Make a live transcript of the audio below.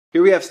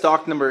Here we have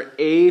stock number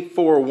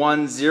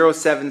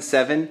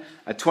A41077,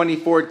 a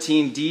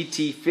 2014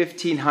 DT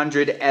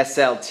 1500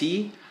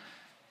 SLT,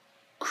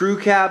 crew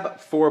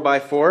cab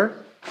 4x4,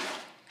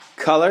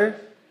 color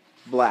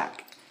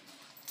black.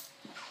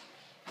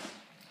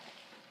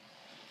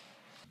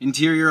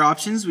 Interior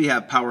options, we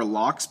have power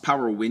locks,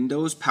 power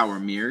windows, power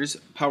mirrors,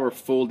 power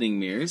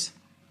folding mirrors.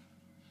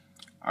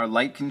 Our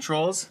light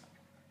controls,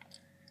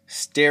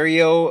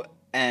 stereo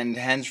and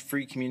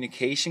hands-free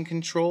communication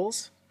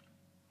controls,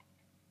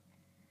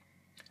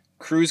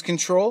 cruise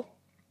control,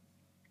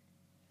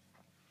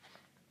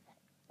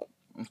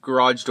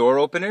 garage door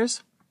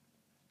openers,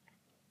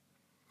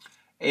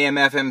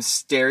 AM/FM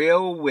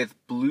stereo with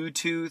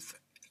Bluetooth,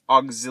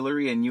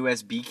 auxiliary and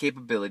USB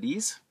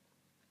capabilities,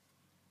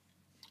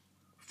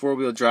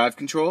 four-wheel drive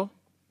control,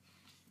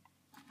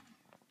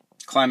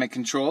 climate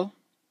control,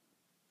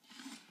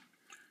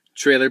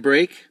 trailer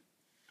brake,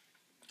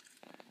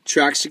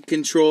 traction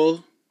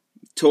control,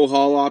 tow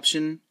haul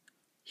option,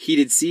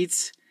 heated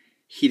seats,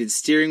 heated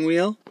steering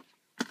wheel.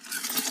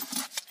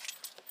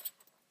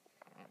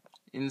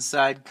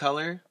 Inside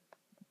color,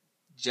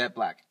 jet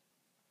black.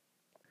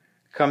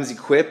 Comes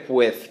equipped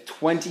with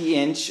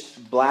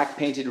 20-inch black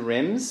painted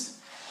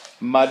rims,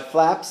 mud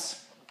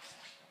flaps,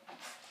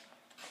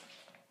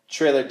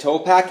 trailer tow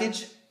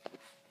package,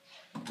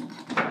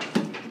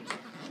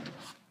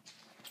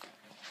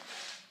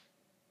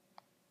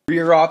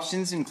 rear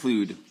options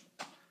include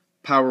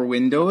power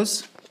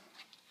windows,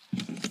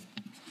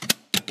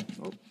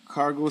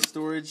 cargo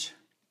storage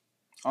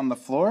on the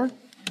floor,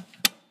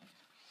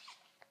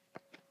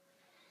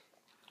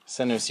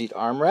 center seat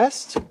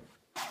armrest,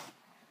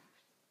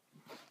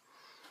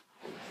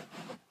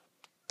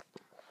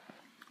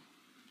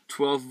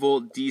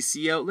 12-volt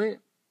DC outlet,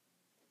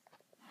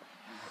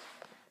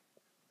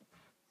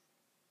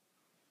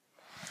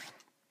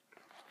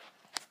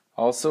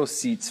 also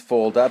seats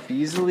fold up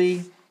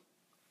easily,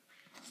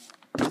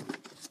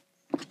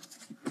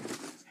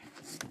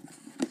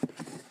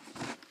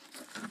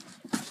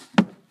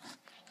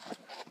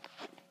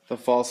 the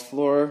false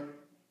floor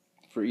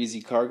for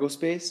easy cargo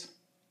space.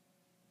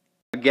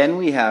 Again,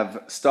 we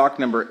have stock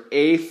number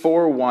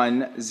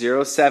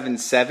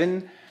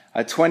A41077,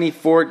 a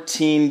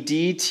 2014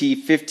 DT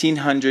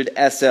 1500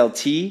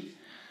 SLT,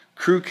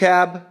 crew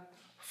cab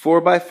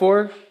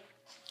 4x4,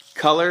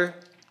 color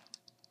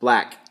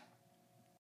black.